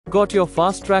Got your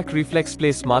Fastrack Reflex Play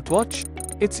smartwatch?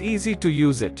 It's easy to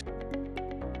use it.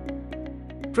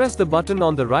 Press the button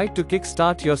on the right to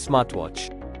kickstart your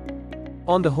smartwatch.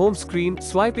 On the home screen,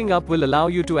 swiping up will allow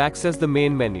you to access the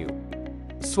main menu.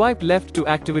 Swipe left to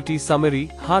activity summary,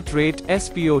 heart rate,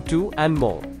 SpO2, and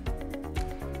more.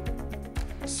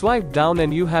 Swipe down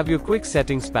and you have your quick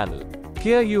settings panel.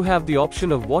 Here you have the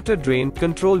option of water drain,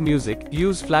 control music,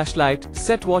 use flashlight,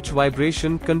 set watch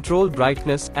vibration, control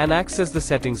brightness, and access the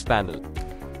settings panel.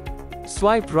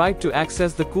 Swipe right to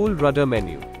access the cool rudder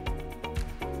menu.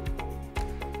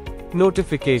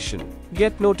 Notification.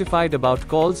 Get notified about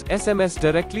calls, SMS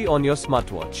directly on your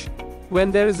smartwatch.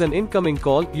 When there is an incoming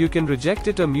call, you can reject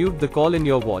it or mute the call in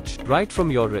your watch, right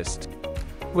from your wrist.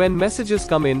 When messages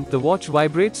come in, the watch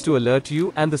vibrates to alert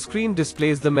you, and the screen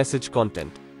displays the message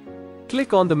content.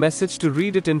 Click on the message to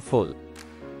read it in full.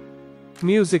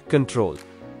 Music control.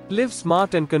 Live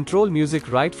smart and control music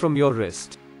right from your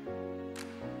wrist.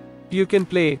 You can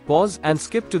play, pause, and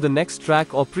skip to the next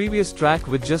track or previous track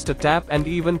with just a tap, and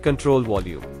even control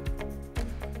volume.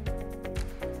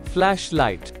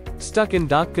 Flashlight. Stuck in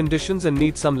dark conditions and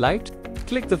need some light?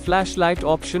 Click the flashlight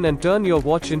option and turn your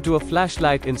watch into a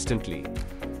flashlight instantly.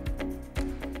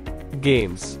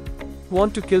 Games.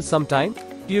 Want to kill some time?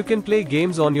 You can play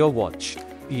games on your watch.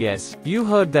 Yes, you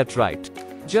heard that right.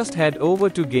 Just head over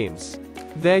to Games.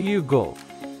 There you go.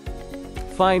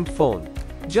 Find phone.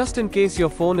 Just in case your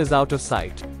phone is out of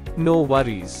sight. No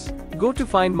worries. Go to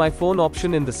Find My Phone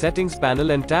option in the settings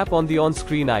panel and tap on the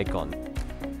on-screen icon.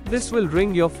 This will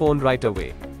ring your phone right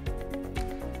away.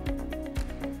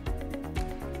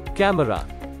 Camera.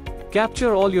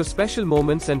 Capture all your special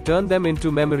moments and turn them into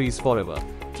memories forever.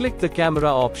 Click the camera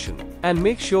option. And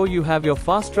make sure you have your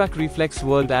Fastrack Reflex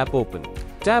World app open.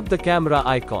 Tap the camera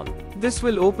icon. This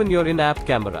will open your in-app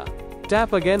camera.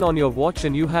 Tap again on your watch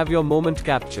and you have your moment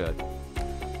captured.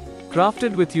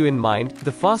 Crafted with you in mind,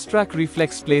 the Fastrack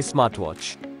Reflex Play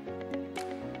smartwatch.